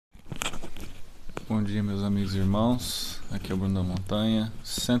Bom dia, meus amigos e irmãos, aqui é o Bruno da Montanha.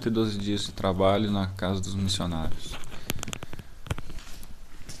 112 dias de trabalho na casa dos missionários.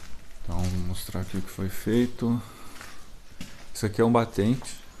 Então vou mostrar aqui o que foi feito. Isso aqui é um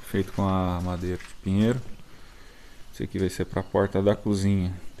batente feito com a madeira de pinheiro. Isso aqui vai ser para a porta da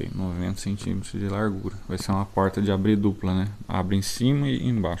cozinha, tem 90 centímetros de largura. Vai ser uma porta de abrir dupla, né? Abre em cima e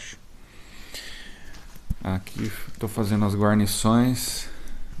embaixo. Aqui estou fazendo as guarnições,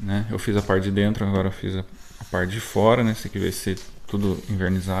 né? Eu fiz a parte de dentro, agora eu fiz a parte de fora, né? Esse aqui vai ser tudo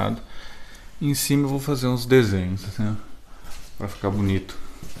invernizado. E em cima eu vou fazer uns desenhos, né? Para ficar bonito.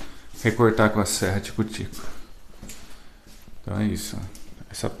 Recortar com a serra tico-tico. Então é isso.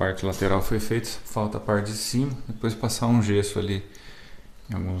 Essa parte lateral foi feita, falta a parte de cima. Depois passar um gesso ali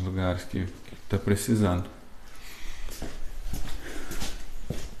em alguns lugares que está precisando.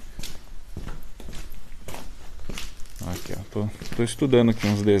 Aqui, ó, tô estudando aqui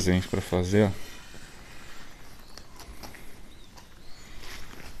uns desenhos para fazer, ó.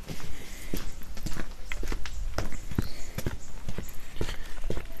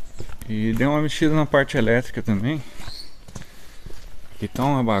 E dei uma mexida na parte elétrica também. Aqui tá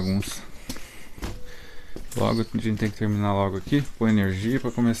uma bagunça. Logo a gente tem que terminar logo aqui, pôr energia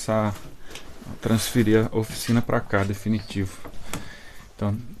para começar a transferir a oficina para cá, definitivo.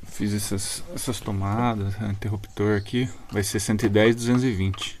 Então fiz essas tomadas, interruptor aqui, vai ser 110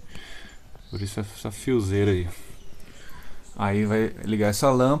 220. Por isso essa fiozeira aí. Aí vai ligar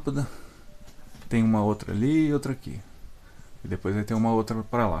essa lâmpada, tem uma outra ali e outra aqui. E depois vai ter uma outra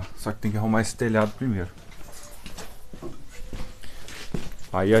para lá. Só que tem que arrumar esse telhado primeiro.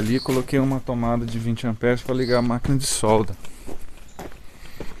 Aí ali coloquei uma tomada de 20 amperes para ligar a máquina de solda.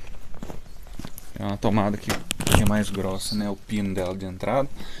 É uma tomada que é mais grossa, né? O pino dela de entrada.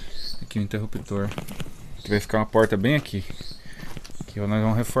 Aqui o interruptor, que vai ficar uma porta bem aqui. Aqui nós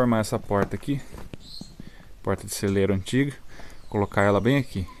vamos reformar essa porta aqui. Porta de celeiro antiga. Colocar ela bem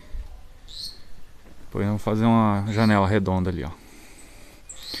aqui. Depois vamos fazer uma janela redonda ali, ó.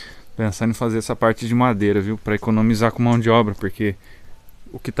 Pensando em fazer essa parte de madeira, viu? Para economizar com mão de obra, porque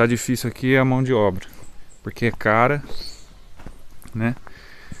o que tá difícil aqui é a mão de obra, porque é cara, né?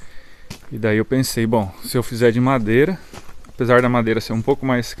 E daí eu pensei, bom, se eu fizer de madeira, apesar da madeira ser um pouco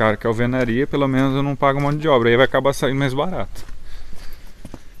mais cara que a alvenaria, pelo menos eu não pago mão de obra, aí vai acabar saindo mais barato.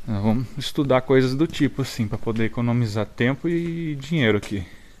 Nós vamos estudar coisas do tipo assim, para poder economizar tempo e dinheiro aqui.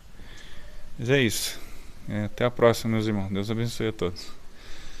 Mas é isso. Até a próxima, meus irmãos. Deus abençoe a todos.